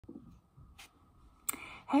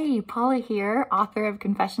Hey, Paula here, author of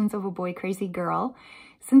Confessions of a Boy Crazy Girl.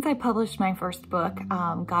 Since I published my first book,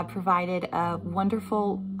 God provided a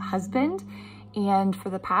wonderful husband, and for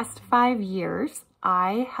the past 5 years,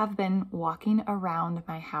 I have been walking around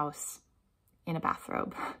my house in a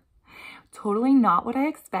bathrobe. Totally not what I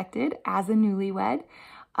expected as a newlywed,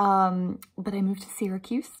 but I moved to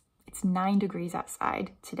Syracuse. It's 9 degrees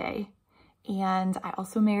outside today. And I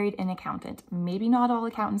also married an accountant. Maybe not all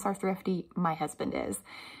accountants are thrifty. My husband is.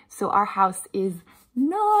 So our house is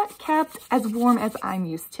not kept as warm as I'm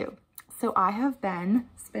used to. So I have been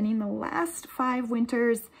spending the last 5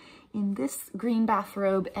 winters in this green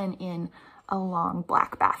bathrobe and in a long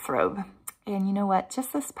black bathrobe. And you know what?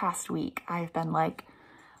 Just this past week, I've been like,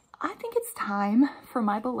 I think it's time for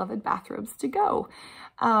my beloved bathrobes to go.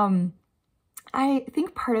 I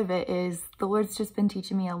think part of it is the Lord's just been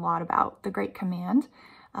teaching me a lot about the Great Command,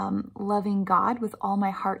 loving God with all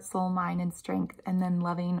my heart, soul, mind, and strength, and then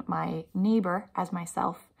loving my neighbor as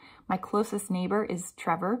myself. My closest neighbor is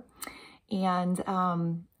Trevor, and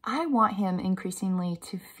I want him increasingly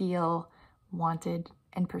to feel wanted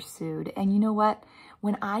and pursued. And you know what?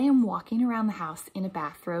 When I am walking around the house in a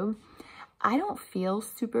bathrobe, I don't feel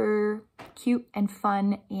super cute and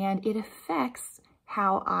fun, and it affects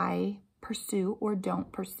how I pursue or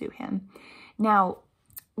don't pursue him. Now,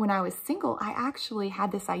 when I was single, I actually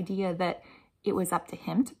had this idea that it was up to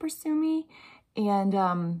him to pursue me, and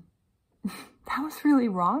that was really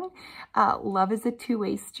wrong. Love is a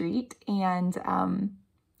two-way street, and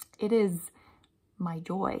it is my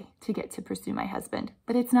joy to get to pursue my husband,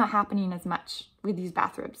 but it's not happening as much with these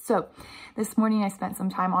bathrobes. So this morning I spent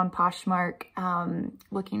some time on Poshmark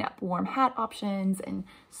looking up warm hat options and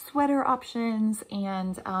sweater options,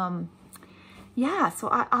 and yeah, so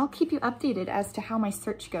I'll keep you updated as to how my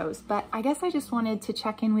search goes. But I guess I just wanted to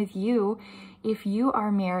check in with you. If you are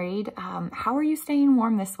married, how are you staying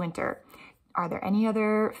warm this winter? Are there any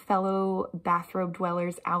other fellow bathrobe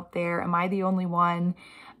dwellers out there? Am I the only one?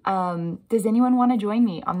 Does anyone want to join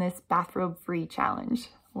me on this bathrobe-free challenge?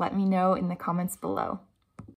 Let me know in the comments below.